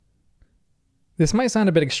This might sound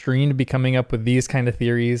a bit extreme to be coming up with these kind of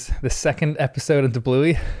theories the second episode into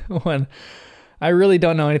Bluey, when I really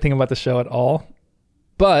don't know anything about the show at all.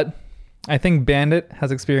 But I think Bandit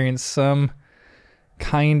has experienced some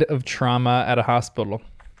kind of trauma at a hospital.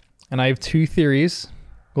 And I have two theories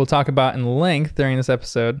we'll talk about in length during this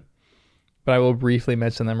episode, but I will briefly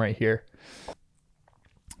mention them right here.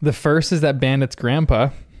 The first is that Bandit's grandpa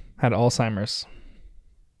had Alzheimer's.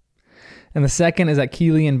 And the second is that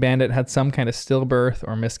Keely and Bandit had some kind of stillbirth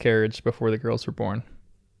or miscarriage before the girls were born.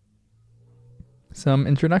 Some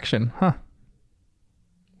introduction, huh?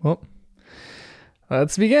 Well,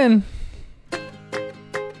 let's begin.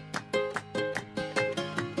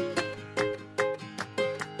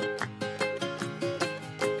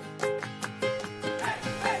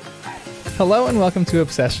 Hello and welcome to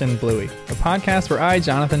Obsession Bluey, a podcast where I,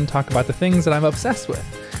 Jonathan, talk about the things that I'm obsessed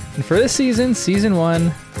with. And for this season, season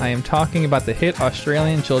 1, I am talking about the hit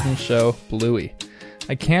Australian children's show, Bluey.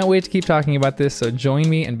 I can't wait to keep talking about this, so join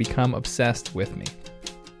me and become obsessed with me.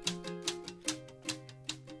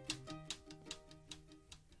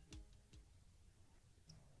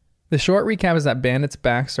 The short recap is that Bandit's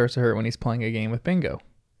back starts to hurt when he's playing a game with Bingo,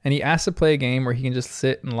 and he asks to play a game where he can just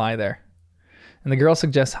sit and lie there. And the girl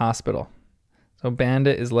suggests hospital. So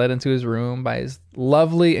Bandit is led into his room by his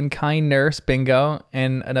lovely and kind nurse, Bingo,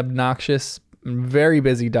 and an obnoxious, very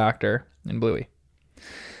busy doctor in Bluey.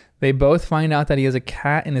 They both find out that he has a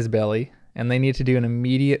cat in his belly, and they need to do an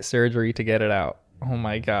immediate surgery to get it out. Oh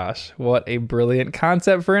my gosh, what a brilliant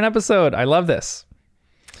concept for an episode. I love this.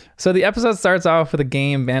 So the episode starts off with a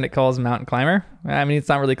game Bandit calls Mountain Climber. I mean, it's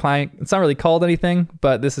not really called anything,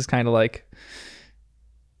 but this is kind of like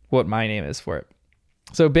what my name is for it.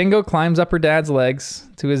 So Bingo climbs up her dad's legs,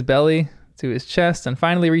 to his belly, to his chest, and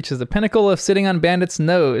finally reaches the pinnacle of sitting on Bandit's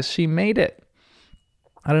nose. She made it.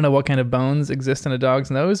 I don't know what kind of bones exist in a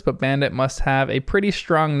dog's nose, but Bandit must have a pretty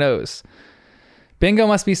strong nose. Bingo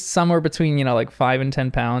must be somewhere between, like 5 and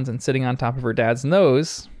 10 pounds, and sitting on top of her dad's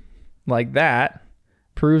nose, like that,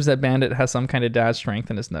 proves that Bandit has some kind of dad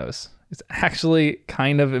strength in his nose. It's actually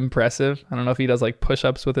kind of impressive. I don't know if he does like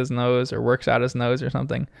push-ups with his nose or works out his nose or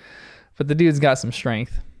something, but the dude's got some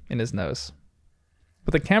strength in his nose.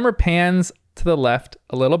 But the camera pans to the left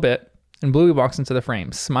a little bit, and Bluey walks into the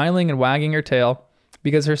frame, smiling and wagging her tail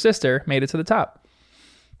because her sister made it to the top.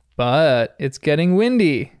 But it's getting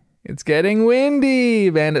windy. It's getting windy,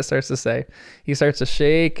 Bandit starts to say. He starts to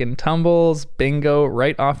shake and tumbles Bingo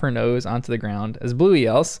right off her nose onto the ground as Bluey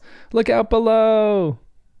yells, "Look out below!"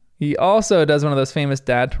 He also does one of those famous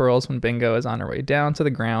dad twirls when Bingo is on her way down to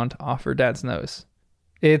the ground off her dad's nose.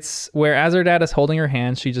 It's where as her dad is holding her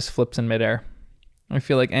hand, she just flips in midair. I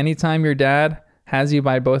feel like anytime your dad has you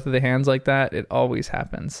by both of the hands like that, it always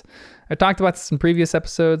happens. I talked about this in previous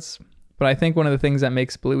episodes, but I think one of the things that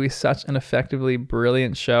makes Bluey such an effectively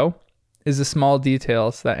brilliant show is the small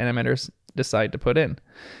details that animators decide to put in.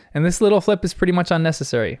 And this little flip is pretty much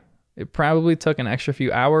unnecessary. It probably took an extra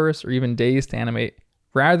few hours or even days to animate,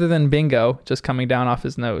 rather than Bingo just coming down off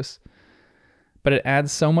his nose. But it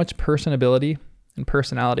adds so much personability and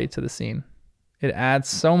personality to the scene. It adds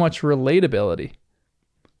so much relatability.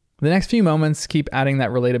 The next few moments keep adding that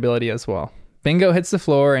relatability as well. Bingo hits the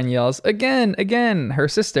floor and yells, "Again, again!" Her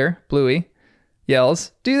sister, Bluey,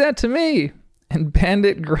 yells, "Do that to me!" And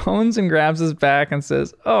Bandit groans and grabs his back and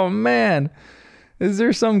says, "Oh man, is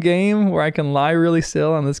there some game where I can lie really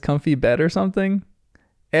still on this comfy bed or something?"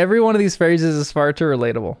 Every one of these phrases is far too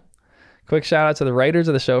relatable. Quick shout out to the writers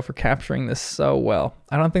of the show for capturing this so well.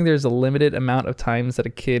 I don't think there's a limited amount of times that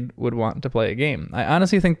a kid would want to play a game. I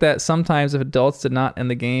honestly think that sometimes if adults did not end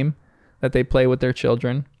the game that they play with their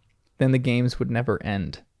children, then the games would never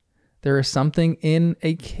end. There is something in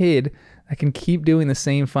a kid that can keep doing the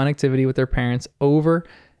same fun activity with their parents over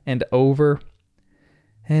and over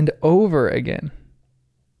and over again.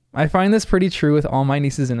 I find this pretty true with all my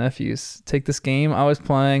nieces and nephews. Take this game I was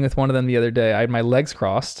playing with one of them the other day. I had my legs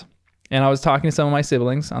crossed, and I was talking to some of my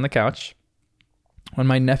siblings on the couch when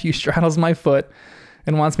my nephew straddles my foot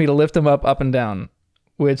and wants me to lift him up and down,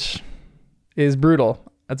 which is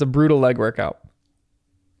brutal. That's a brutal leg workout.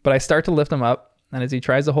 But I start to lift him up, and as he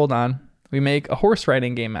tries to hold on, we make a horse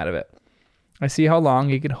riding game out of it. I see how long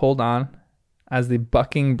he can hold on as the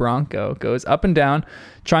bucking bronco goes up and down,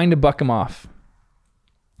 trying to buck him off.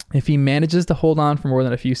 If he manages to hold on for more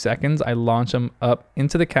than a few seconds, I launch him up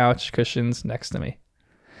into the couch cushions next to me.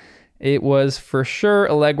 It was for sure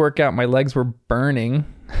a leg workout. My legs were burning.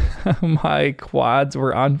 My quads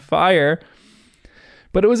were on fire.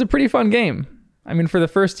 But it was a pretty fun game. I mean, for the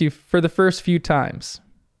first few times.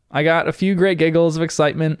 I got a few great giggles of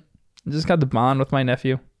excitement. I just got to bond with my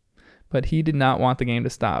nephew. but he did not want the game to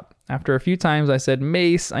stop. After a few times, I said,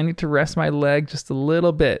 Mace, I need to rest my leg just a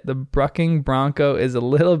little bit. The bucking bronco is a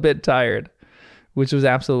little bit tired, which was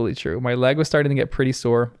absolutely true. My leg was starting to get pretty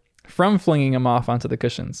sore from flinging him off onto the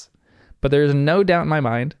cushions. But there's no doubt in my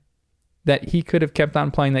mind that he could have kept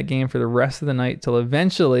on playing that game for the rest of the night till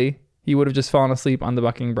eventually he would have just fallen asleep on the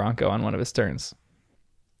bucking bronco on one of his turns.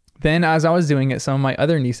 Then, as I was doing it, some of my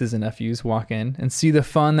other nieces and nephews walk in and see the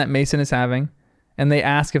fun that Mason is having, and they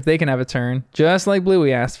ask if they can have a turn, just like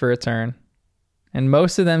Bluey asked for a turn. And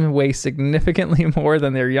most of them weigh significantly more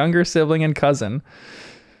than their younger sibling and cousin.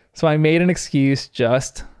 So I made an excuse,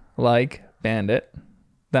 just like Bandit,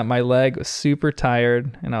 that my leg was super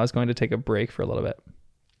tired and I was going to take a break for a little bit.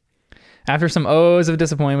 After some O's of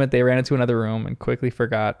disappointment, they ran into another room and quickly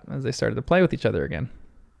forgot as they started to play with each other again.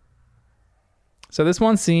 So this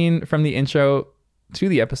one scene from the intro to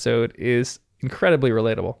the episode is incredibly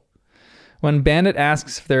relatable. When Bandit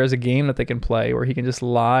asks if there is a game that they can play where he can just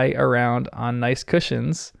lie around on nice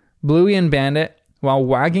cushions, Bluey and Bandit, while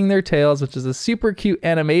wagging their tails, which is a super cute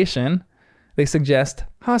animation, they suggest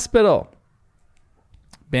hospital.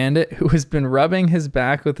 Bandit, who has been rubbing his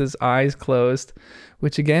back with his eyes closed,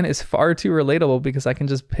 which again is far too relatable because I can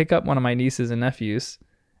just pick up one of my nieces and nephews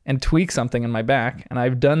and tweak something in my back, and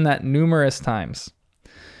I've done that numerous times.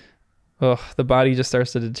 Ugh, the body just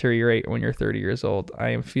starts to deteriorate when you're 30 years old. I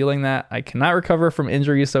am feeling that. I cannot recover from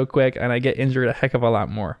injuries so quick, and I get injured a heck of a lot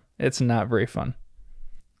more. It's not very fun.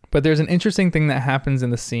 But there's an interesting thing that happens in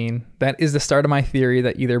the scene that is the start of my theory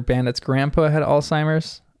that either Bandit's grandpa had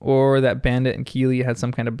Alzheimer's or that Bandit and Keely had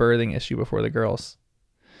some kind of birthing issue before the girls.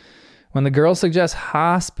 When the girls suggest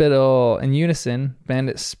hospital in unison,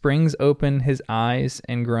 Bandit springs open his eyes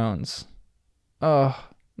and groans. Oh,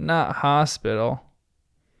 not hospital.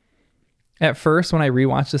 At first, when I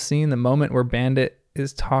rewatched the scene, the moment where Bandit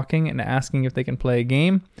is talking and asking if they can play a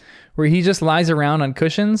game, where he just lies around on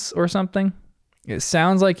cushions or something, it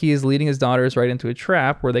sounds like he is leading his daughters right into a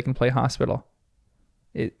trap where they can play hospital.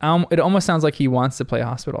 It almost sounds like he wants to play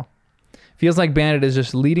hospital. Feels like Bandit is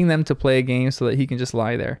just leading them to play a game so that he can just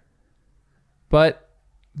lie there. But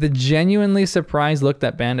the genuinely surprised look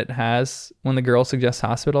that Bandit has when the girl suggests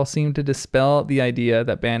hospital seemed to dispel the idea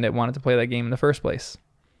that Bandit wanted to play that game in the first place.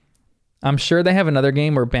 I'm sure they have another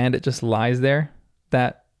game where Bandit just lies there.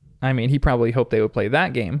 He probably hoped they would play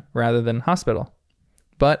that game rather than hospital.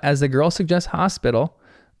 But as the girl suggests hospital,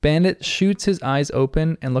 Bandit shoots his eyes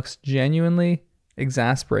open and looks genuinely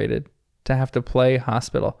exasperated to have to play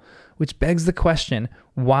hospital, which begs the question,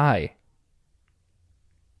 why?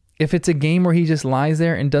 If it's a game where he just lies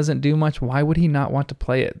there and doesn't do much, why would he not want to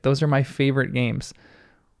play it? Those are my favorite games.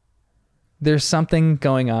 There's something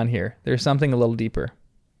going on here. There's something a little deeper.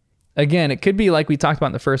 Again, it could be like we talked about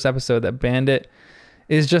in the first episode, that Bandit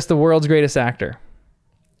is just the world's greatest actor.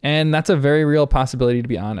 And that's a very real possibility, to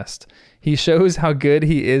be honest. He shows how good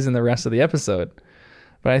he is in the rest of the episode.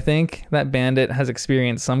 But I think that Bandit has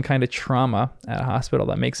experienced some kind of trauma at a hospital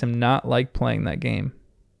that makes him not like playing that game.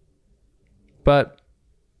 But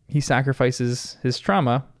he sacrifices his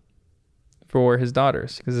trauma for his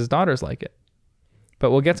daughters because his daughters like it.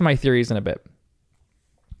 But we'll get to my theories in a bit.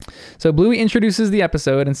 So Bluey introduces the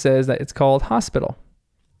episode and says that it's called Hospital.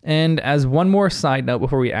 And as one more side note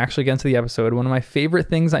before we actually get into the episode, one of my favorite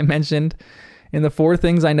things I mentioned in the 4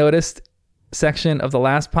 things I noticed section of the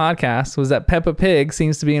last podcast was that Peppa Pig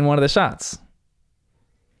seems to be in one of the shots.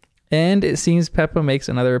 And it seems Peppa makes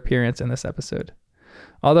another appearance in this episode.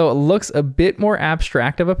 Although it looks a bit more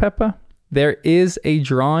abstract of a Peppa, there is a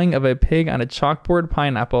drawing of a pig on a chalkboard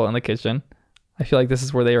pineapple in the kitchen. I feel like this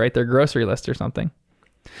is where they write their grocery list or something.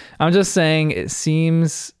 I'm just saying it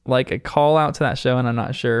seems like a call out to that show, and I'm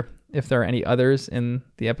not sure if there are any others in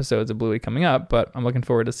the episodes of Bluey coming up, but I'm looking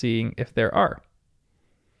forward to seeing if there are.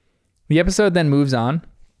 The episode then moves on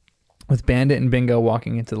with Bandit and Bingo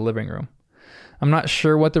walking into the living room. I'm not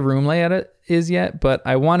sure what the room layout is yet, but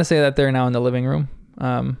I want to say that they're now in the living room.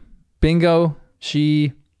 Bingo,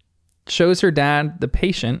 she shows her dad, the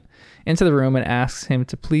patient, into the room and asks him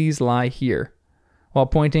to please lie here, while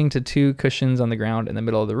pointing to 2 cushions on the ground in the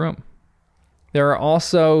middle of the room. There are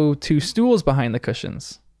also 2 stools behind the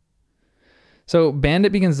cushions. So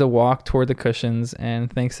Bandit begins to walk toward the cushions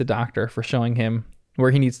and thanks the doctor for showing him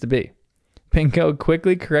where he needs to be. Bingo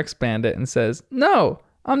quickly corrects Bandit and says, "No,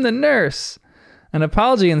 I'm the nurse." An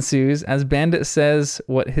apology ensues as Bandit says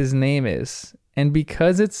what his name is. And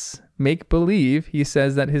because it's make-believe, he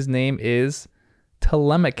says that his name is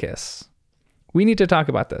Telemachus. We need to talk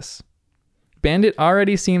about this. Bandit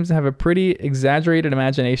already seems to have a pretty exaggerated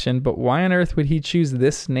imagination, but why on earth would he choose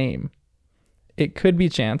this name? It could be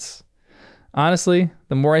chance. Honestly,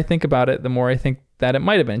 the more I think about it, the more I think that it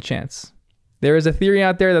might have been chance. There is a theory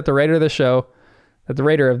out there that the writer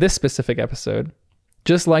of this specific episode,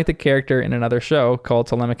 just liked the character in another show called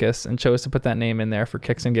Telemachus and chose to put that name in there for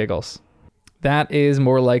kicks and giggles. That is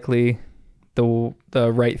more likely the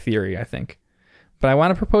right theory, I think. But I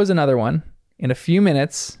want to propose another one in a few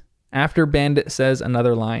minutes after Bandit says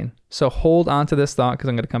another line. So hold on to this thought because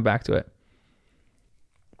I'm going to come back to it.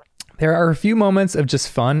 There are a few moments of just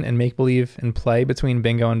fun and make-believe and play between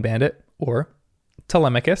Bingo and Bandit, or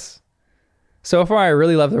Telemachus. So far, I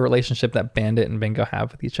really love the relationship that Bandit and Bingo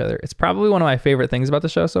have with each other. It's probably one of my favorite things about the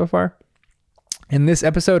show so far. And this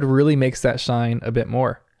episode really makes that shine a bit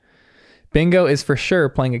more. Bingo is for sure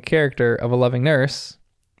playing a character of a loving nurse,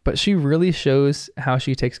 but she really shows how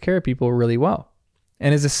she takes care of people really well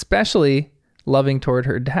and is especially loving toward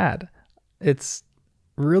her dad. It's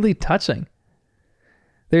really touching.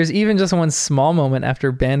 There's even just one small moment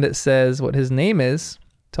after Bandit says what his name is,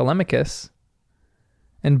 Telemachus,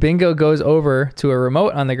 and Bingo goes over to a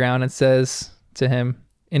remote on the ground and says to him,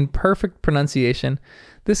 in perfect pronunciation,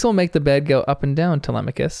 "This will make the bed go up and down,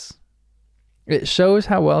 Telemachus." It shows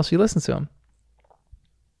how well she listens to him.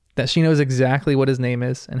 That she knows exactly what his name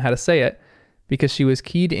is and how to say it because she was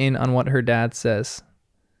keyed in on what her dad says.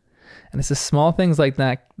 And it's the small things like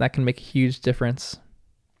that that can make a huge difference,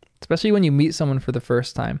 especially when you meet someone for the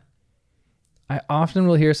first time. I often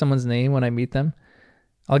will hear someone's name when I meet them.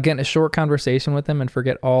 I'll get in a short conversation with them and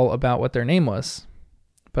forget all about what their name was.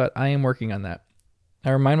 But I am working on that.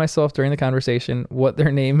 I remind myself during the conversation what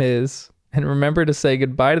their name is and remember to say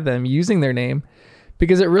goodbye to them using their name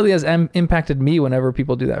because it really has impacted me whenever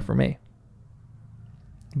people do that for me.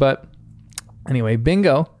 But anyway,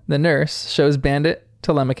 Bingo, the nurse, shows Bandit,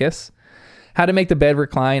 Telemachus, how to make the bed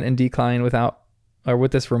recline and decline with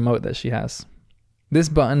this remote that she has. This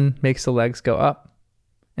button makes the legs go up,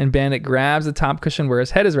 and Bandit grabs the top cushion where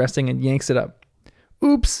his head is resting and yanks it up.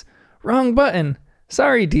 "Oops, wrong button.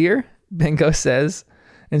 Sorry, dear," Bingo says,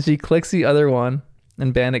 and she clicks the other one,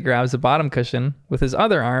 and Bandit grabs the bottom cushion with his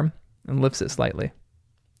other arm and lifts it slightly.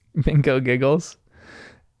 Bingo giggles.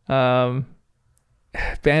 Bandit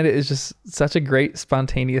is just such a great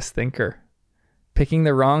spontaneous thinker. Picking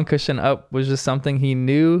the wrong cushion up was just something he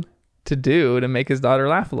knew to do to make his daughter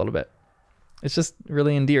laugh a little bit. It's just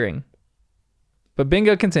really endearing. But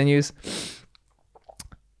Bingo continues.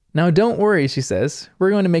 "Now don't worry," she says. "We're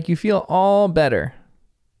going to make you feel all better,"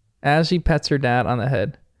 as she pets her dad on the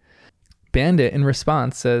head. Bandit, in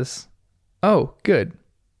response, says, "Oh, good.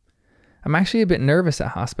 I'm actually a bit nervous at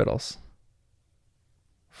hospitals."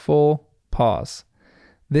 Full pause.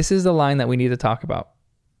 This is the line that we need to talk about.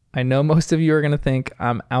 I know most of you are going to think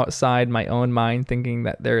I'm outside my own mind thinking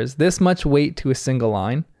that there is this much weight to a single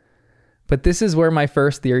line, but this is where my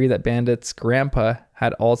first theory that Bandit's grandpa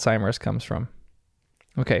had Alzheimer's comes from.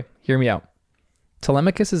 Okay, hear me out.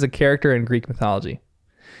 Telemachus is a character in Greek mythology.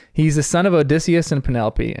 He's the son of Odysseus and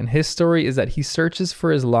Penelope, and his story is that he searches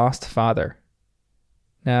for his lost father.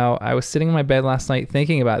 Now, I was sitting in my bed last night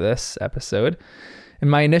thinking about this episode,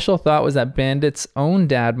 and my initial thought was that Bandit's own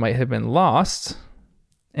dad might have been lost,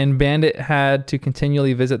 and Bandit had to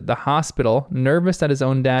continually visit the hospital, nervous that his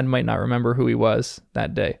own dad might not remember who he was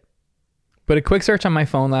that day. But a quick search on my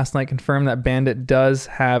phone last night confirmed that Bandit does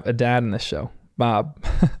have a dad in this show, Bob.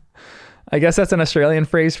 I guess that's an Australian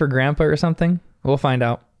phrase for grandpa or something. We'll find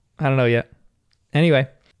out. I don't know yet. Anyway,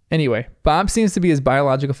 Bob seems to be his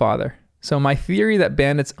biological father. So my theory that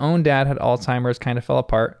Bandit's own dad had Alzheimer's kind of fell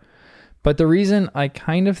apart. But the reason I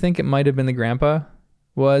kind of think it might have been the grandpa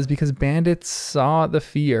was because Bandit saw the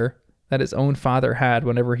fear that his own father had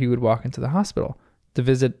whenever he would walk into the hospital to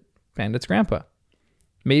visit Bandit's grandpa.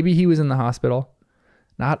 Maybe he was in the hospital,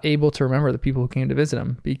 not able to remember the people who came to visit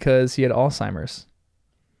him because he had Alzheimer's.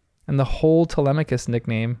 And the whole Telemachus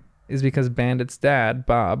nickname is because Bandit's dad,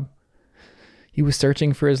 Bob, he was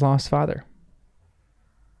searching for his lost father.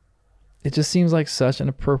 It just seems like such an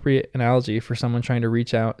appropriate analogy for someone trying to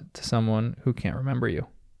reach out to someone who can't remember you.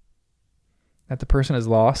 That the person is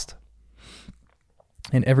lost,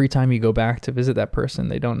 and every time you go back to visit that person,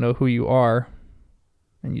 they don't know who you are,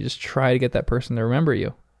 and you just try to get that person to remember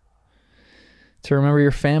you. To remember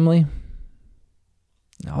your family,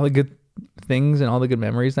 all the good things and all the good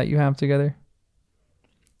memories that you have together.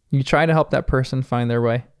 You try to help that person find their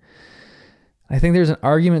way. I think there's an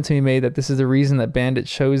argument to be made that this is the reason that Bandit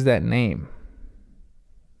chose that name.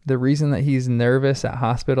 The reason that he's nervous at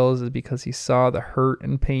hospitals is because he saw the hurt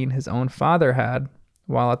and pain his own father had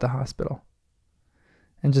while at the hospital,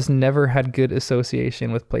 and just never had good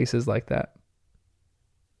association with places like that.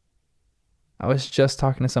 I was just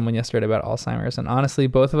talking to someone yesterday about Alzheimer's, and honestly,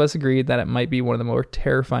 both of us agreed that it might be one of the more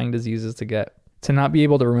terrifying diseases to get. To not be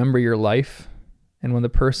able to remember your life And when the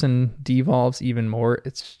person devolves even more,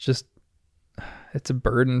 it's a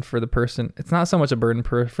burden for the person. It's not so much a burden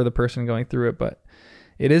for the person going through it, but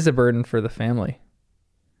it is a burden for the family.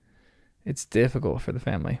 It's difficult for the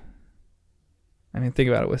family. I mean, think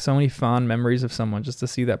about it. With so many fond memories of someone, just to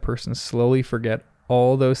see that person slowly forget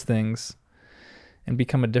all those things and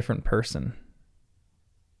become a different person.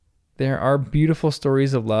 There are beautiful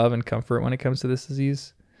stories of love and comfort when it comes to this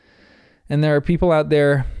disease. And there are people out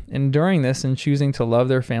there enduring this and choosing to love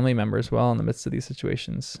their family members well in the midst of these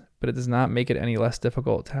situations. But it does not make it any less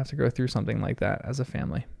difficult to have to go through something like that as a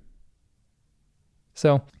family.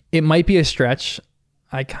 So it might be a stretch.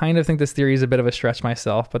 I kind of think this theory is a bit of a stretch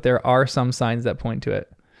myself, but there are some signs that point to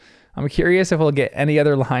it. I'm curious if we'll get any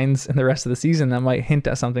other lines in the rest of the season that might hint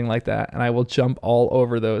at something like that, and I will jump all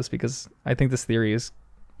over those because I think this theory is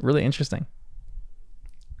really interesting.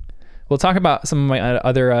 We'll talk about some of my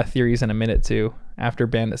other theories in a minute too, after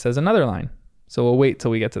Bandit says another line. So we'll wait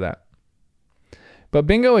till we get to that. But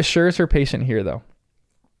Bingo assures her patient here though.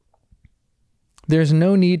 There's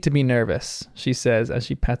no need to be nervous, she says as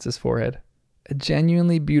she pets his forehead. A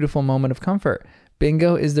genuinely beautiful moment of comfort.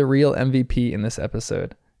 Bingo is the real MVP in this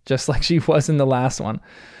episode, just like she was in the last one.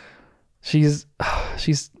 She's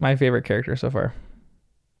my favorite character so far.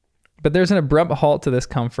 But there's an abrupt halt to this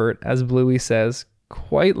comfort as Bluey says,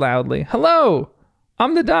 quite loudly, "Hello,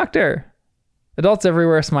 I'm the doctor." Adults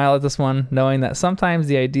everywhere smile at this one, knowing that sometimes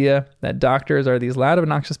the idea that doctors are these loud,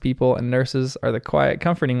 obnoxious people and nurses are the quiet,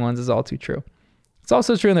 comforting ones is all too true. It's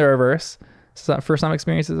also true in the reverse. So for some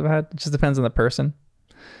experiences I've had, it just depends on the person.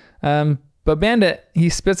 But Bandit, he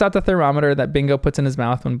spits out the thermometer that Bingo puts in his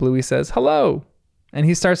mouth when Bluey says, "Hello," and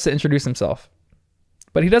he starts to introduce himself.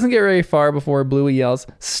 But he doesn't get very far before Bluey yells,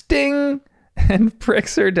 "Sting!" and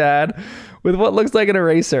pricks her dad with what looks like an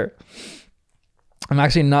eraser. I'm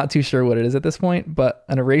actually not too sure what it is at this point, but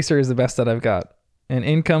an eraser is the best that I've got. And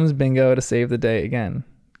in comes Bingo to save the day again.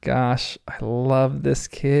 Gosh, I love this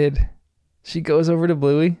kid. She goes over to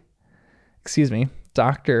Bluey.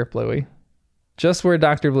 Dr. Bluey. Just where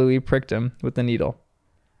Dr. Bluey pricked him with the needle.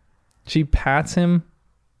 She pats him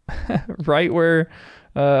right where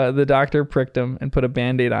the doctor pricked him and put a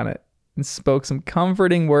Band-Aid on it and spoke some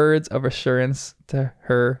comforting words of assurance to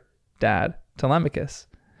her dad, Telemachus.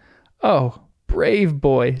 "Oh, brave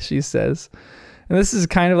boy," she says. And this is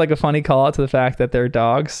kind of like a funny call out to the fact that they're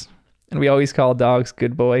dogs. And we always call dogs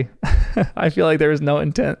good boy. I feel like there was no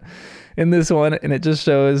intent in this one. And it just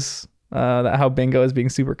shows that how Bingo is being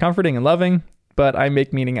super comforting and loving. But I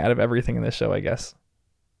make meaning out of everything in this show, I guess.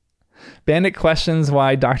 Bandit questions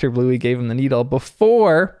why Dr. Bluey gave him the needle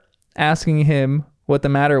before asking him what the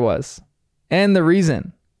matter was. And the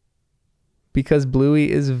reason. Because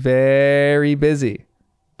Bluey is very busy.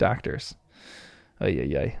 Doctors.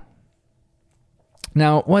 Ay.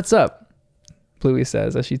 Now, what's up? Bluey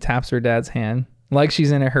says as she taps her dad's hand like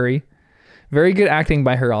she's in a hurry. Very good acting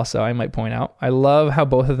by her also, I might point out. I love how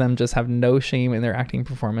both of them just have no shame in their acting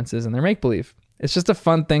performances and their make-believe. It's just a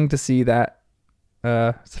fun thing to see that.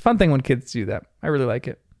 It's a fun thing when kids do that. I really like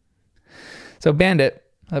it. So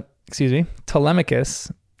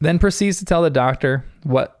Telemachus then proceeds to tell the doctor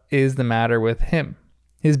what is the matter with him.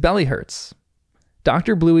 His belly hurts.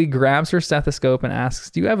 Dr. Bluey grabs her stethoscope and asks,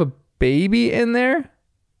 "Do you have a baby in there?"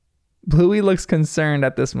 Bluey looks concerned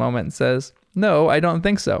at this moment and says, "No, I don't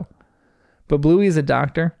think so." But Bluey is a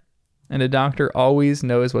doctor, and a doctor always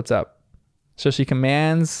knows what's up. So she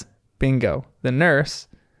commands Bingo, the nurse,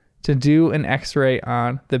 to do an x-ray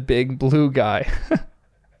on the big blue guy.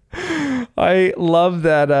 I love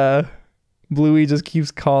that Bluey just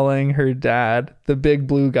keeps calling her dad the big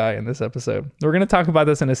blue guy in this episode. We're going to talk about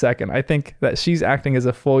this in a second. I think that she's acting as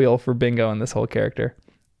a foil for Bingo in this whole character,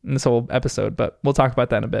 in this whole episode, but we'll talk about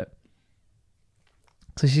that in a bit.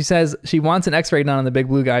 So she says she wants an x-ray done on the big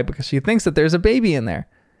blue guy because she thinks that there's a baby in there.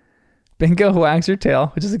 Bingo wags her tail,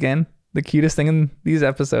 which is, again, the cutest thing in these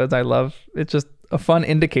episodes. I love it's just a fun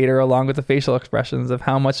indicator along with the facial expressions of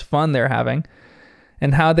how much fun they're having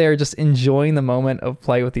and how they're just enjoying the moment of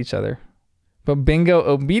play with each other. But Bingo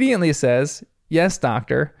obediently says, "Yes,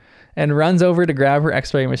 doctor," and runs over to grab her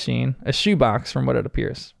x-ray machine, a shoebox from what it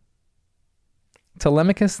appears.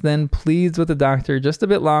 Telemachus then pleads with the doctor just a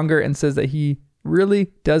bit longer and says that he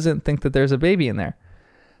really doesn't think that there's a baby in there.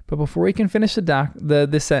 But before he can finish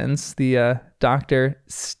the sentence, the doctor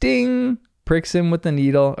sting pricks him with the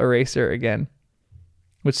needle eraser again,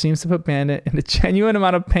 which seems to put Bandit in a genuine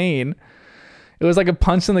amount of pain. It was like a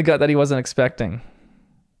punch in the gut that he wasn't expecting.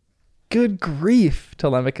 "Good grief,"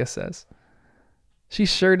 Telemachus says. "She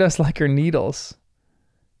sure does like her needles."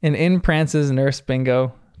 And in prances Nurse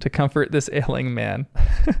Bingo to comfort this ailing man.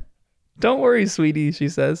 Don't worry, sweetie, she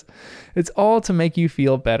says. It's all to make you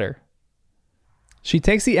feel better. She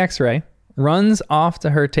takes the x-ray, runs off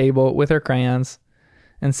to her table with her crayons,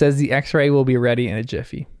 and says the x-ray will be ready in a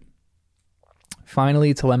jiffy.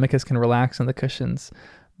 Finally, Telemachus can relax on the cushions.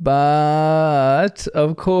 But,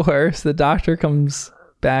 of course, the doctor comes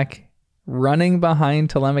back running behind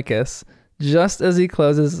Telemachus just as he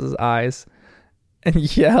closes his eyes and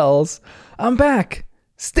yells, "I'm back!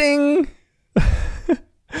 Sting!"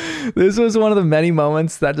 This was one of the many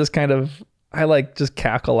moments that just kind of, I just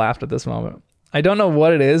cackle laughed at this moment. I don't know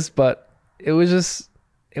what it is, but it was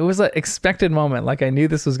an expected moment. Like I knew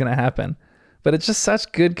this was going to happen, but it's just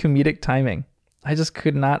such good comedic timing. I just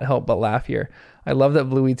could not help but laugh here. I love that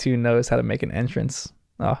Bluey 2 knows how to make an entrance.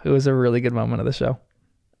 Oh, it was a really good moment of the show.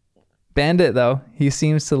 Bandit, though, he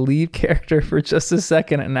seems to leave character for just a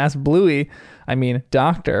second and ask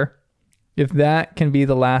Doctor, if that can be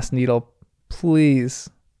the last needle, please.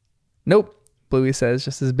 Nope, Bluey says,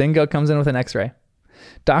 just as Bingo comes in with an x-ray.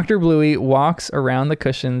 Dr. Bluey walks around the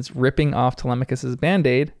cushions, ripping off Telemachus's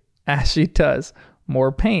band-aid. As she does,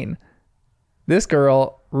 more pain. This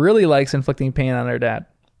girl really likes inflicting pain on her dad.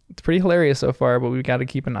 It's pretty hilarious so far, but we've got to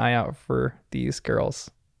keep an eye out for these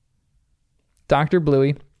girls. Dr.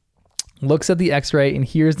 Bluey looks at the x-ray and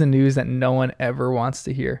hears the news that no one ever wants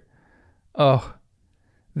to hear. Oh,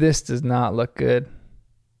 this does not look good.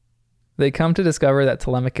 They come to discover that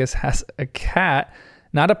Telemachus has a cat,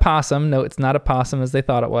 not a possum. No, it's not a possum as they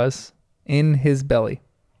thought it was, in his belly.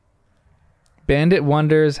 Bandit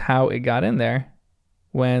wonders how it got in there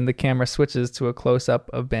when the camera switches to a close-up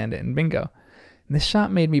of Bandit and Bingo. And this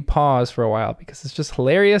shot made me pause for a while because it's just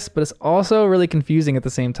hilarious, but it's also really confusing at the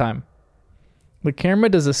same time. The camera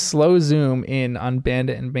does a slow zoom in on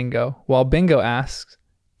Bandit and Bingo while Bingo asks,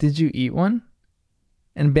 "Did you eat one?"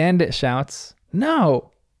 And Bandit shouts,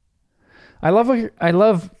 "No." I love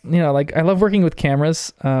working with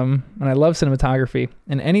cameras, and I love cinematography.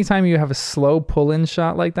 And anytime you have a slow pull-in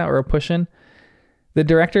shot like that or a push-in, the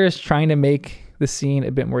director is trying to make the scene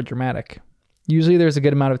a bit more dramatic. Usually there's a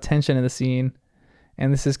good amount of tension in the scene,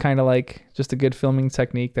 and this is kind of like just a good filming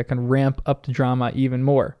technique that can ramp up the drama even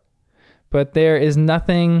more. But there is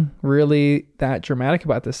nothing really that dramatic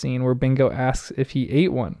about this scene where Bingo asks if he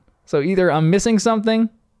ate one. So either I'm missing something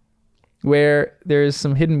where there's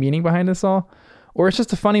some hidden meaning behind this all, or it's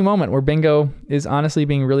just a funny moment where Bingo is honestly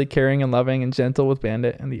being really caring and loving and gentle with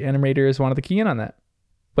Bandit, and the animators wanted to key in on that.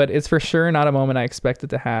 But it's for sure not a moment I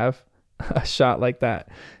expected to have a shot like that.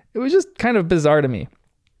 It was just kind of bizarre to me,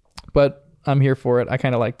 but I'm here for it. I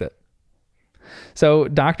kind of liked it. So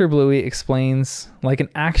Dr. Bluey explains, like an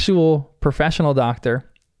actual professional doctor,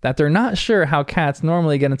 that they're not sure how cats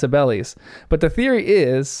normally get into bellies, but the theory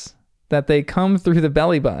is that they come through the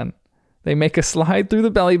belly button. They make a slide through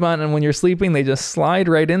the belly button, and when you're sleeping, they just slide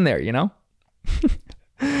right in there, you know?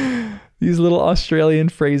 These little Australian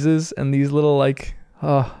phrases and these little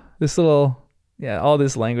all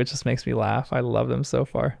this language just makes me laugh. I love them so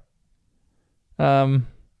far.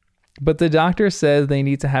 But the doctor says they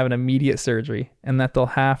need to have an immediate surgery and that they'll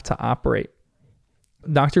have to operate.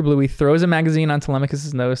 Dr. Bluey throws a magazine on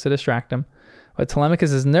Telemachus' nose to distract him, but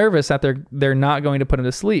Telemachus is nervous that they're not going to put him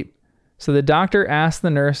to sleep. So the doctor asks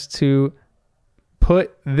the nurse to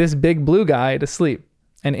put this big blue guy to sleep.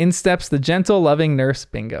 And in steps the gentle, loving nurse,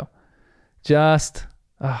 Bingo.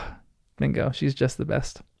 Bingo. She's just the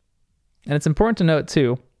best. And it's important to note,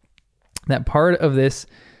 too, that part of this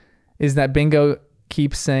is that Bingo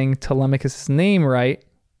keeps saying Telemachus' name right,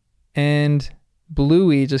 and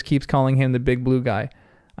Bluey just keeps calling him the big blue guy.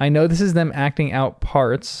 I know this is them acting out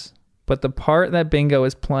parts, but the part that Bingo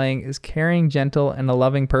is playing is caring, gentle, and a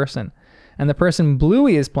loving person. And the person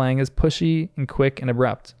Bluey is playing is pushy and quick and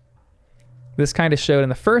abrupt. This kind of showed in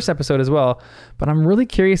the first episode as well, but I'm really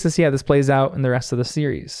curious to see how this plays out in the rest of the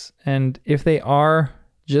series. And if they are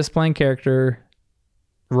just playing character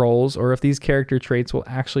roles, or if these character traits will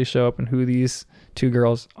actually show up in who these two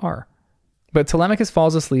girls are. But Telemachus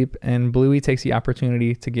falls asleep, and Bluey takes the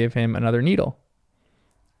opportunity to give him another needle.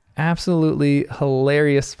 Absolutely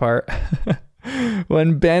hilarious part.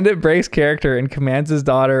 When Bandit breaks character and commands his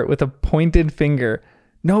daughter with a pointed finger,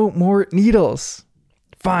 "No more needles."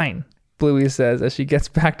 "Fine," Bluey says as she gets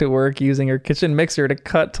back to work using her kitchen mixer to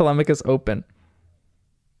cut Telemachus open.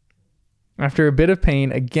 After a bit of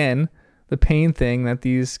pain, again, the pain thing that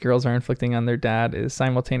these girls are inflicting on their dad is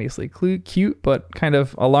simultaneously cute but kind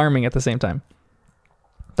of alarming at the same time.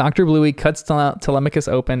 Dr. Bluey cuts Telemachus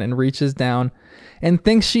open and reaches down and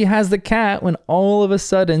thinks she has the cat when all of a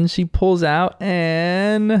sudden she pulls out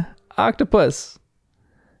an octopus.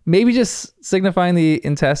 Maybe just signifying the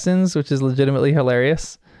intestines, which is legitimately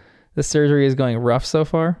hilarious. The surgery is going rough so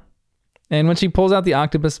far. And when she pulls out the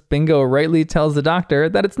octopus, Bingo rightly tells the doctor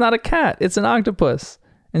that it's not a cat, it's an octopus.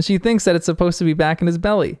 And she thinks that it's supposed to be back in his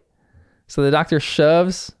belly. So the doctor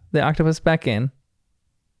shoves the octopus back in,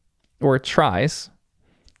 or tries.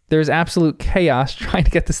 There's absolute chaos trying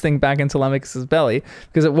to get this thing back into Telemachus's belly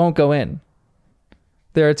because it won't go in.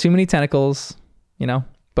 There are too many tentacles,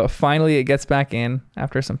 but finally it gets back in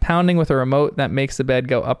after some pounding with a remote that makes the bed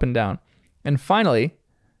go up and down. And finally,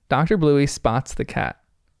 Dr. Bluey spots the cat.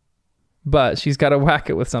 But she's got to whack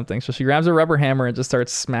it with something. So she grabs a rubber hammer and just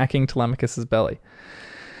starts smacking Telemachus's belly.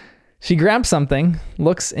 She grabs something,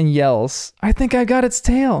 looks and yells, "I think I got its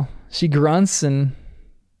tail." She grunts and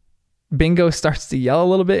Bingo starts to yell a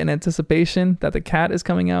little bit in anticipation that the cat is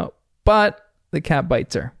coming out, but the cat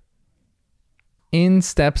bites her. In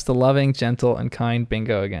steps the loving, gentle, and kind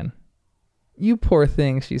Bingo again. "You poor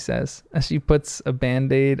thing," she says, as she puts a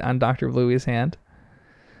Band-Aid on Dr. Bluey's hand.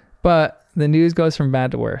 But the news goes from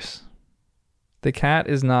bad to worse. The cat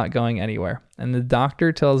is not going anywhere, and the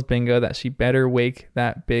doctor tells Bingo that she better wake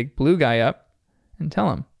that big blue guy up and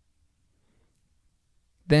tell him.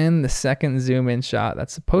 Then the second zoom-in shot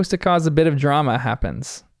that's supposed to cause a bit of drama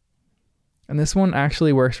happens. And this one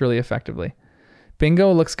actually works really effectively.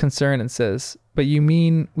 Bingo looks concerned and says, "But you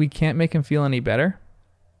mean we can't make him feel any better?"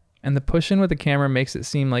 And the push-in with the camera makes it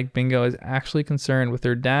seem like Bingo is actually concerned with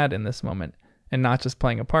her dad in this moment and not just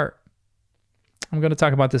playing a part. I'm going to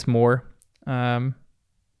talk about this more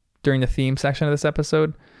during the theme section of this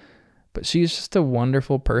episode, but she's just a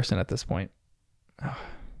wonderful person at this point.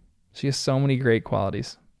 She has so many great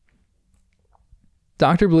qualities.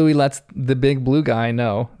 Dr. Bluey lets the big blue guy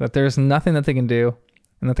know that there's nothing that they can do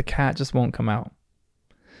and that the cat just won't come out.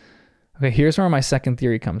 Okay, here's where my second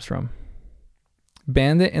theory comes from.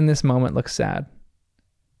 Bandit in this moment looks sad.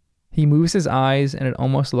 He moves his eyes and it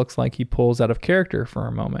almost looks like he pulls out of character for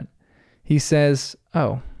a moment. He says,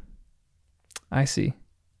 "Oh, I see."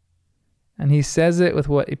 And he says it with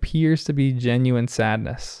what appears to be genuine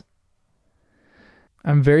sadness.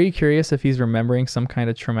 I'm very curious if he's remembering some kind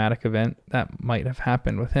of traumatic event that might have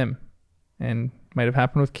happened with him and might have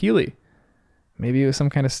happened with Keely. Maybe it was some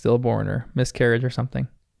kind of stillborn or miscarriage or something.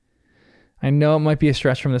 I know it might be a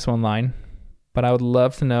stretch from this one line, but I would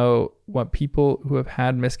love to know what people who have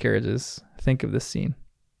had miscarriages think of this scene.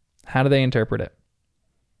 How do they interpret it?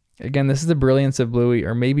 Again, this is the brilliance of Bluey,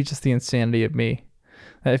 or maybe just the insanity of me.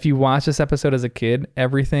 That if you watch this episode as a kid,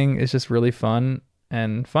 everything is just really fun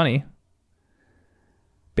and funny.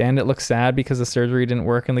 Bandit looks sad because the surgery didn't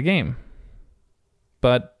work in the game.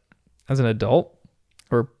 But as an adult,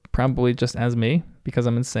 or probably just as me, because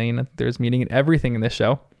I'm insane that there's meaning in everything in this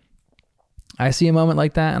show, I see a moment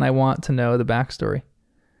like that and I want to know the backstory.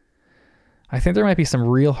 I think there might be some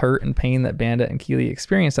real hurt and pain that Bandit and Keely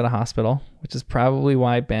experienced at a hospital, which is probably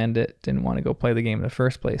why Bandit didn't want to go play the game in the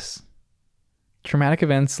first place. Traumatic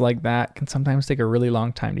events like that can sometimes take a really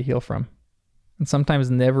long time to heal from, and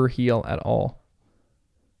sometimes never heal at all.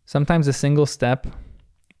 Sometimes a single step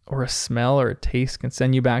or a smell or a taste can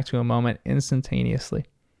send you back to a moment instantaneously.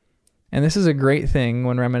 And this is a great thing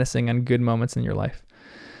when reminiscing on good moments in your life.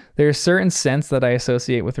 There's certain scents that I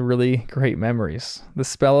associate with really great memories. The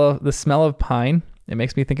smell of pine, it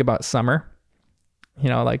makes me think about summer.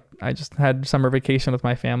 Like I just had summer vacation with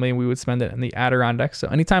my family and we would spend it in the Adirondacks. So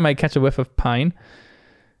anytime I catch a whiff of pine,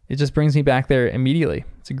 it just brings me back there immediately.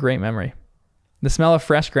 It's a great memory. The smell of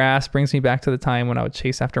fresh grass brings me back to the time when I would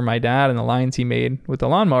chase after my dad and the lines he made with the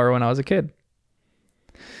lawnmower when I was a kid.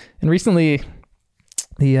 And recently,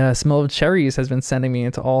 the smell of cherries has been sending me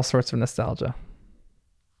into all sorts of nostalgia.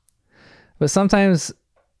 But sometimes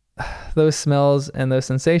those smells and those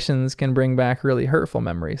sensations can bring back really hurtful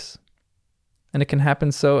memories. And it can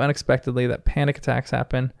happen so unexpectedly that panic attacks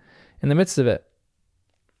happen in the midst of it.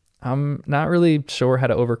 I'm not really sure how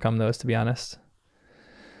to overcome those, to be honest.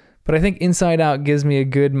 But I think Inside Out gives me a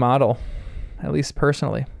good model, at least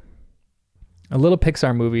personally. A little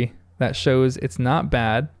Pixar movie that shows it's not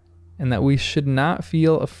bad and that we should not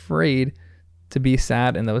feel afraid to be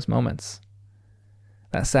sad in those moments.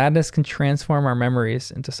 That sadness can transform our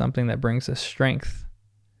memories into something that brings us strength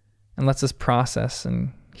and lets us process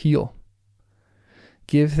and heal.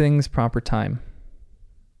 Give things proper time.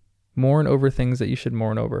 Mourn over things that you should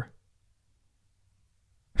mourn over.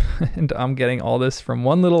 And I'm getting all this from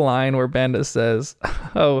one little line where Bandit says,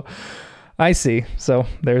 "Oh, I see." So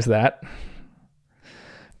there's that.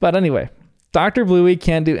 But anyway, Dr. Bluey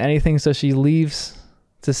can't do anything, so she leaves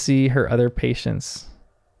to see her other patients,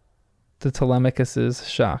 to Telemachus's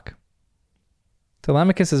shock.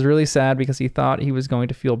 Telemachus is really sad because he thought he was going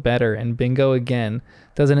to feel better, and Bingo again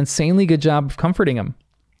does an insanely good job of comforting him.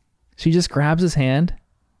 She just grabs his hand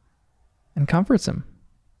and comforts him,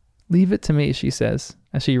 Leave it to me, she says,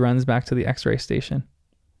 as she runs back to the x-ray station.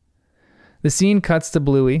 The scene cuts to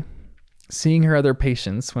Bluey, seeing her other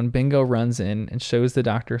patients when Bingo runs in and shows the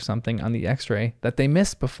doctor something on the x-ray that they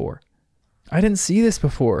missed before. I didn't see this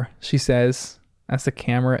before, she says, as the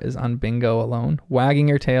camera is on Bingo alone, wagging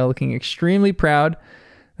her tail, looking extremely proud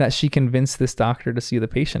that she convinced this doctor to see the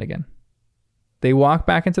patient again. They walk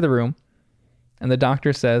back into the room, and the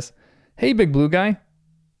doctor says, "Hey, big blue guy,"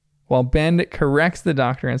 while Bandit corrects the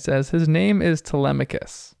doctor and says his name is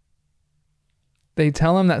Telemachus. They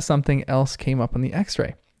tell him that something else came up on the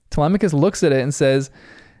x-ray. Telemachus looks at it and says,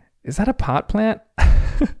 "Is that a pot plant?"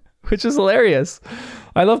 Which is hilarious.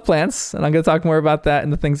 I love plants, and I'm going to talk more about that in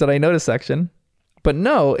the things that I noticed section. But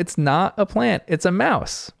no, it's not a plant. It's a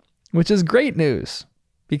mouse, which is great news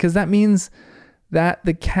because that means that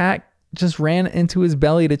the cat just ran into his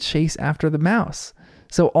belly to chase after the mouse.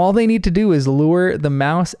 So all they need to do is lure the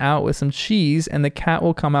mouse out with some cheese and the cat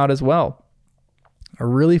will come out as well. A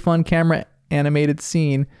really fun camera animated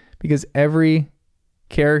scene because every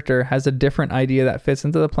character has a different idea that fits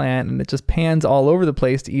into the plan, and it just pans all over the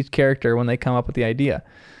place to each character when they come up with the idea.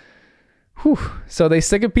 Whew. So they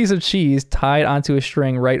stick a piece of cheese tied onto a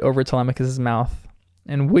string right over Telemachus's mouth.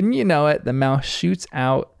 And wouldn't you know it, the mouse shoots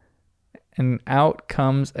out and out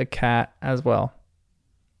comes a cat as well.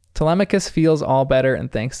 Telemachus feels all better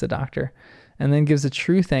and thanks the doctor, and then gives a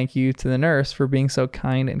true thank you to the nurse for being so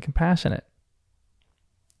kind and compassionate.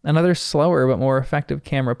 Another slower but more effective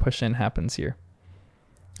camera push-in happens here.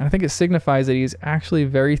 I think it signifies that he's actually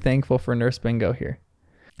very thankful for Nurse Bingo here.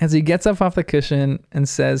 As he gets up off the cushion and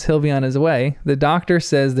says he'll be on his way, the doctor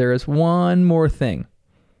says there is one more thing.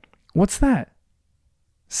 What's that?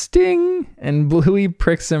 Sting! And Bluey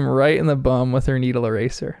pricks him right in the bum with her needle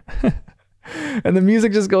eraser. And the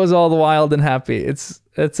music just goes all wild and happy. It's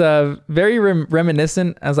very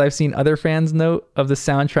reminiscent, as I've seen other fans note, of the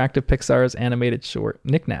soundtrack to Pixar's animated short,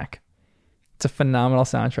 Knick Knack. It's a phenomenal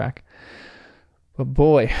soundtrack. But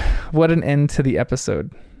boy, what an end to the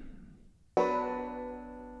episode.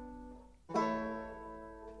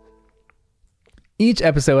 Each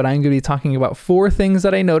episode, I'm going to be talking about 4 things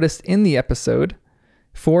that I noticed in the episode.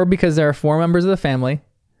 4 because there are 4 members of the family.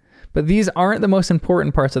 But these aren't the most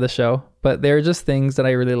important parts of the show, but they're just things that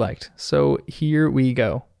I really liked. So here we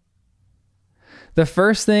go. The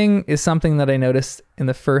first thing is something that I noticed in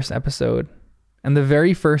the first episode, and the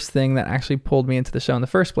very first thing that actually pulled me into the show in the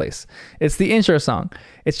first place. It's the intro song.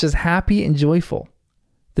 It's just happy and joyful.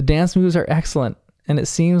 The dance moves are excellent, and it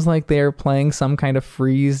seems like they are playing some kind of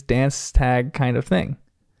freeze dance tag kind of thing.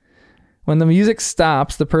 When the music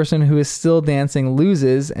stops, the person who is still dancing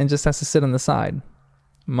loses and just has to sit on the side.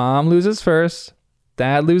 Mom loses first,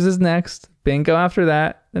 Dad loses next, Bingo after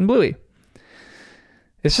that, then Bluey.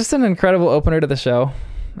 It's just an incredible opener to the show,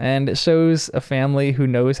 and it shows a family who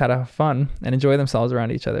knows how to have fun and enjoy themselves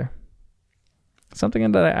around each other. Something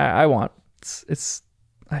that I want.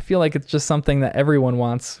 I feel like it's just something that everyone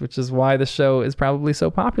wants, which is why the show is probably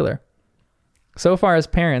so popular. So far as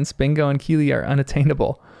parents, Bingo and Keely are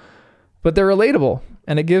unattainable, but they're relatable,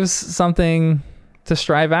 and it gives something to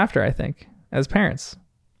strive after, I think, as parents.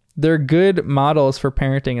 They're good models for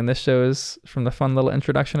parenting, and this shows from the fun little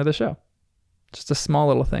introduction of the show. Just a small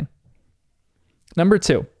little thing. Number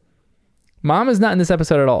 2, Mom is not in this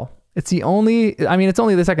episode at all. It's only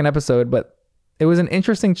the second episode, but it was an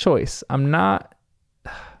interesting choice. I'm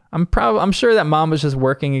sure that Mom was just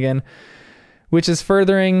working again, which is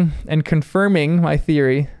furthering and confirming my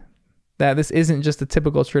theory that this isn't just a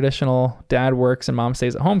typical traditional dad works and mom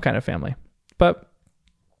stays at home kind of family. But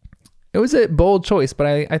it was a bold choice, but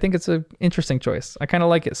I think it's an interesting choice. I kind of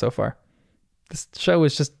like it so far. This show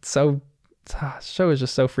is just so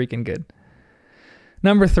freaking good.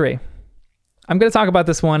 Number 3. I'm going to talk about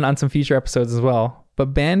this one on some future episodes as well,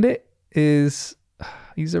 but Bandit he's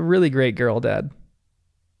a really great girl dad.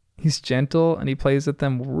 He's gentle and he plays with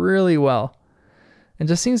them really well and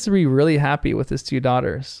just seems to be really happy with his 2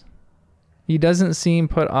 daughters. He doesn't seem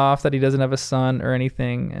put off that he doesn't have a son or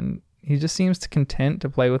anything, and he just seems content to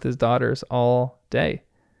play with his daughters all day.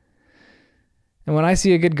 And when I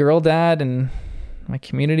see a good girl dad in my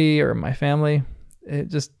community or my family, it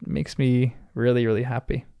just makes me really, really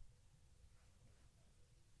happy.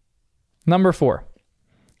 Number 4,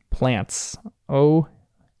 plants. Oh,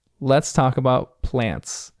 let's talk about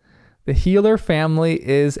plants. The Healer family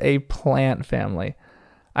is a plant family.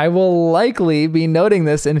 I will likely be noting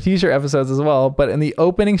this in future episodes as well, but in the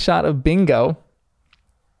opening shot of Bingo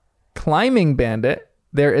climbing Bandit,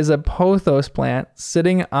 there is a pothos plant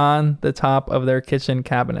sitting on the top of their kitchen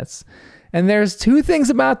cabinets. And there's 2 things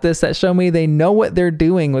about this that show me they know what they're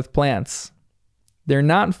doing with plants. They're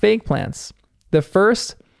not fake plants. The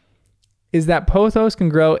first is that pothos can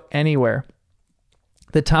grow anywhere.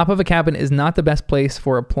 The top of a cabin is not the best place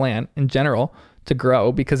for a plant in general to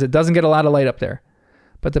grow because it doesn't get a lot of light up there.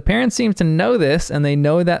 But the parents seem to know this, and they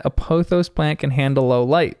know that a pothos plant can handle low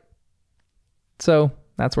light. So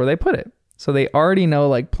that's where they put it. So they already know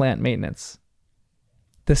like plant maintenance.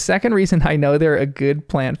 The second reason I know they're a good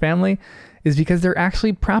plant family is because they're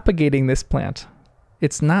actually propagating this plant.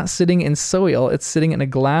 It's not sitting in soil, it's sitting in a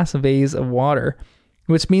glass vase of water,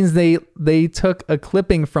 which means they took a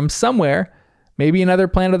clipping from somewhere, maybe another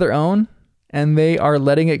plant of their own, and they are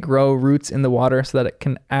letting it grow roots in the water so that it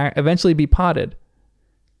can eventually be potted.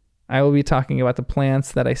 I will be talking about the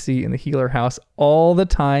plants that I see in the Healer house all the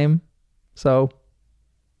time. So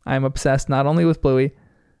I'm obsessed not only with Bluey,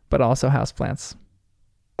 but also houseplants.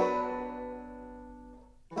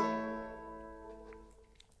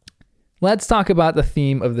 Let's talk about the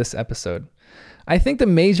theme of this episode. I think the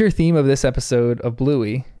major theme of this episode of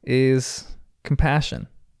Bluey is compassion.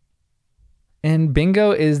 And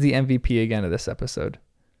Bingo is the MVP again of this episode.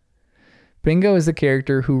 Bingo is the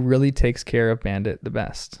character who really takes care of Bandit the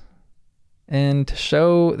best. And to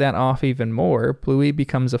show that off even more, Bluey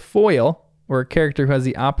becomes a foil, or a character who has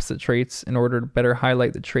the opposite traits in order to better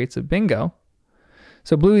highlight the traits of Bingo.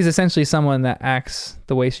 So Bluey is essentially someone that acts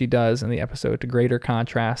the way she does in the episode to greater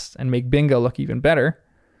contrast and make Bingo look even better.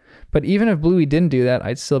 But even if Bluey didn't do that,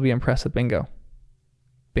 I'd still be impressed with Bingo.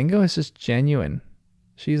 Bingo is just genuine.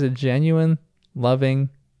 She's a genuine, loving,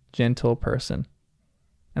 gentle person.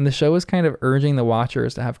 And the show is kind of urging the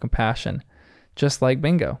watchers to have compassion, just like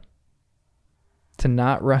Bingo. To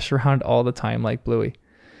not rush around all the time like Bluey.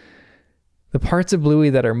 The parts of Bluey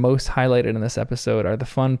that are most highlighted in this episode are the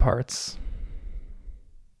fun parts.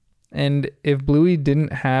 And if Bluey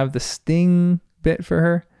didn't have the sting bit for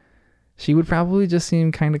her, she would probably just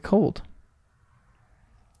seem kind of cold.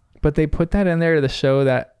 But they put that in there to show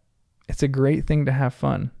that it's a great thing to have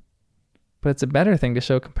fun. But it's a better thing to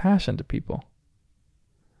show compassion to people.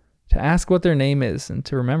 To ask what their name is and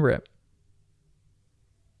to remember it.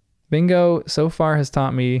 Bingo so far has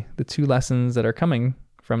taught me the two lessons that are coming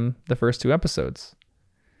from the first two episodes.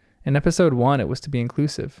 In episode 1, it was to be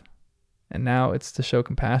inclusive. And now it's to show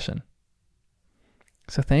compassion.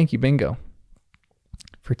 So thank you, Bingo,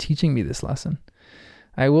 for teaching me this lesson.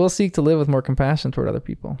 I will seek to live with more compassion toward other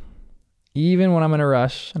people, even when I'm in a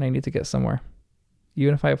rush and I need to get somewhere,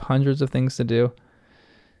 even if I have hundreds of things to do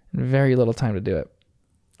and very little time to do it.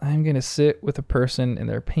 I'm going to sit with a person in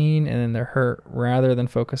their pain and in their hurt rather than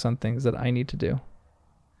focus on things that I need to do.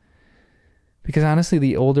 Because honestly,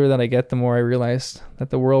 the older that I get, the more I realize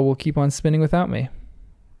that the world will keep on spinning without me.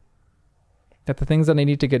 That the things that I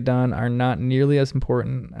need to get done are not nearly as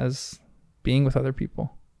important as being with other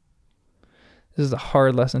people. This is a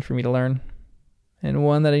hard lesson for me to learn, and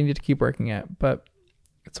one that I need to keep working at. But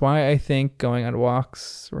it's why I think going on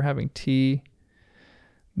walks or having tea,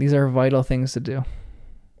 these are vital things to do.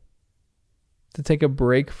 To take a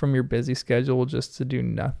break from your busy schedule just to do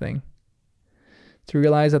nothing. To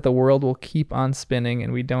realize that the world will keep on spinning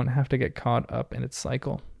and we don't have to get caught up in its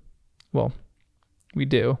cycle. Well, we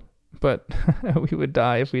do, but we would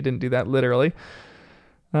die if we didn't do that literally.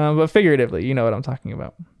 But figuratively, you know what I'm talking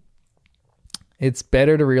about. It's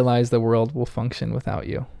better to realize the world will function without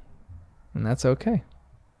you. And that's okay.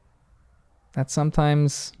 That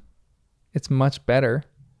sometimes it's much better,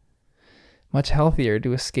 much healthier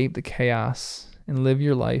to escape the chaos and live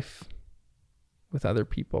your life with other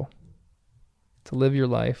people. To live your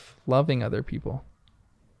life loving other people.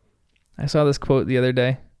 I saw this quote the other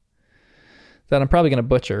day that I'm probably going to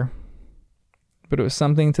butcher, but it was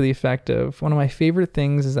something to the effect of, one of my favorite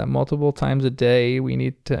things is that multiple times a day we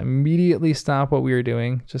need to immediately stop what we are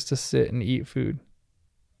doing just to sit and eat food.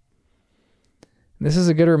 This is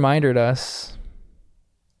a good reminder to us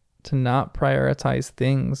to not prioritize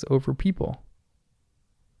things over people.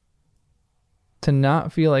 To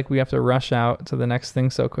not feel like we have to rush out to the next thing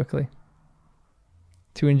so quickly.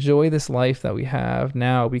 To enjoy this life that we have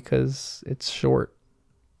now because it's short.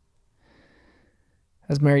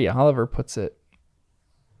 As Mary Oliver puts it,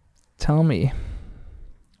 tell me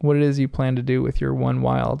what it is you plan to do with your one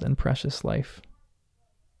wild and precious life.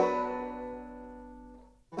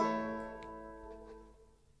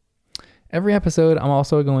 Every episode, I'm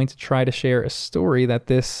also going to try to share a story that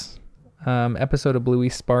this episode of Bluey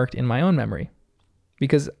sparked in my own memory.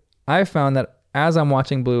 Because I've found that as I'm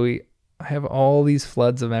watching Bluey, I have all these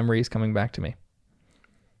floods of memories coming back to me.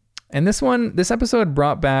 And this episode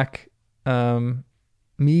brought back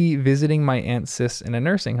me visiting my Aunt Sis in a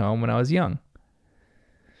nursing home when I was young.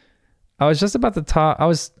 I was just about to talk. I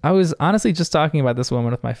was honestly just talking about this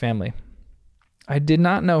woman with my family. I did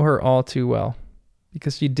not know her all too well.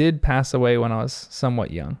 because she did pass away when I was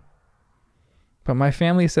somewhat young. But my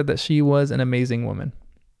family said that she was an amazing woman.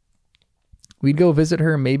 We'd go visit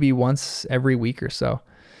her maybe once every week or so.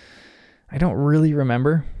 I don't really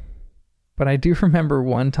remember, but I do remember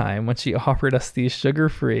one time when she offered us these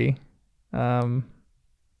sugar-free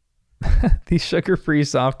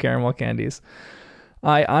soft caramel candies.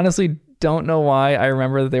 I honestly don't know why I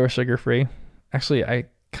remember that they were sugar-free. Actually, I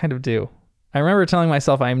kind of do. I remember telling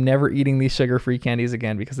myself I'm never eating these sugar-free candies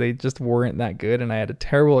again because they just weren't that good and I had a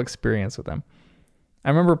terrible experience with them. I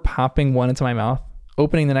remember popping one into my mouth,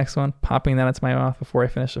 opening the next one, popping that into my mouth before I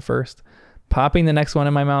finished the first, popping the next one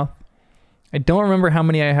in my mouth. I don't remember how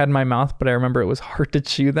many I had in my mouth, but I remember it was hard to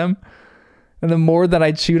chew them. And the more that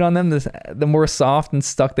I chewed on them, the more soft and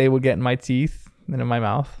stuck they would get in my teeth and in my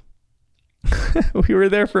mouth. We were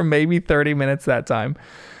there for maybe 30 minutes that time.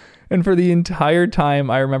 And for the entire time,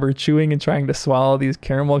 I remember chewing and trying to swallow these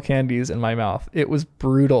caramel candies in my mouth. It was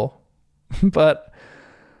brutal. But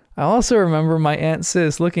I also remember my Aunt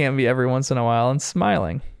Sis looking at me every once in a while and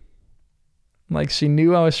smiling. Like she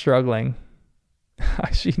knew I was struggling.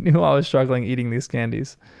 She knew I was struggling eating these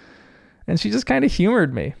candies. And she just kind of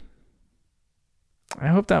humored me. I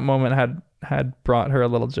hope that moment had brought her a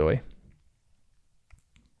little joy.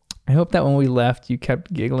 I hope that when we left, you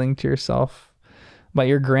kept giggling to yourself about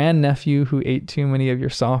your grandnephew who ate too many of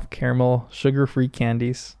your soft caramel, sugar-free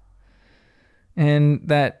candies. And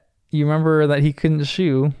that you remember that he couldn't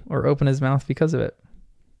chew or open his mouth because of it.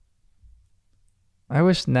 I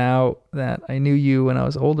wish now that I knew you when I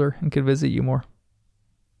was older and could visit you more.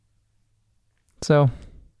 So,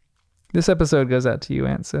 this episode goes out to you,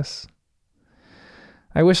 Aunt Sis.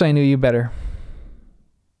 I wish I knew you better.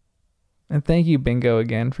 And thank you, Bingo,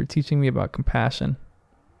 again, for teaching me about compassion.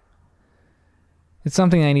 It's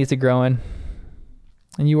something I need to grow in.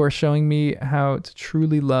 And you are showing me how to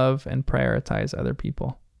truly love and prioritize other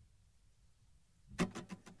people.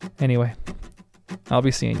 Anyway, I'll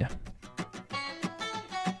be seeing you.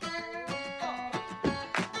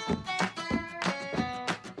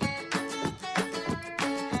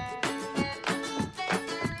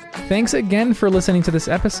 Thanks again for listening to this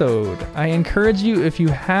episode. I encourage you, if you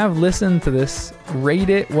have listened to this, rate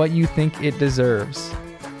it what you think it deserves.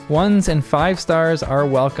 1s and 5 stars are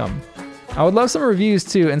welcome. I would love some reviews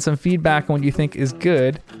too and some feedback on what you think is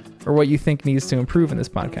good or what you think needs to improve in this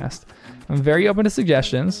podcast. I'm very open to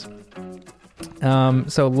suggestions,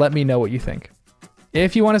 so let me know what you think.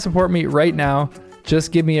 If you want to support me right now,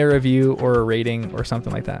 just give me a review or a rating or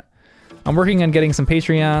something like that. I'm working on getting some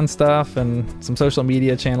Patreon stuff and some social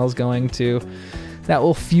media channels going too. That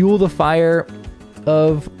will fuel the fire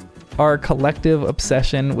of our collective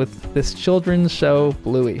obsession with this children's show,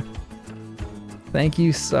 Bluey. Thank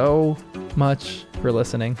you so much for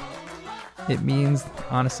listening.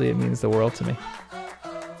 Honestly, it means the world to me.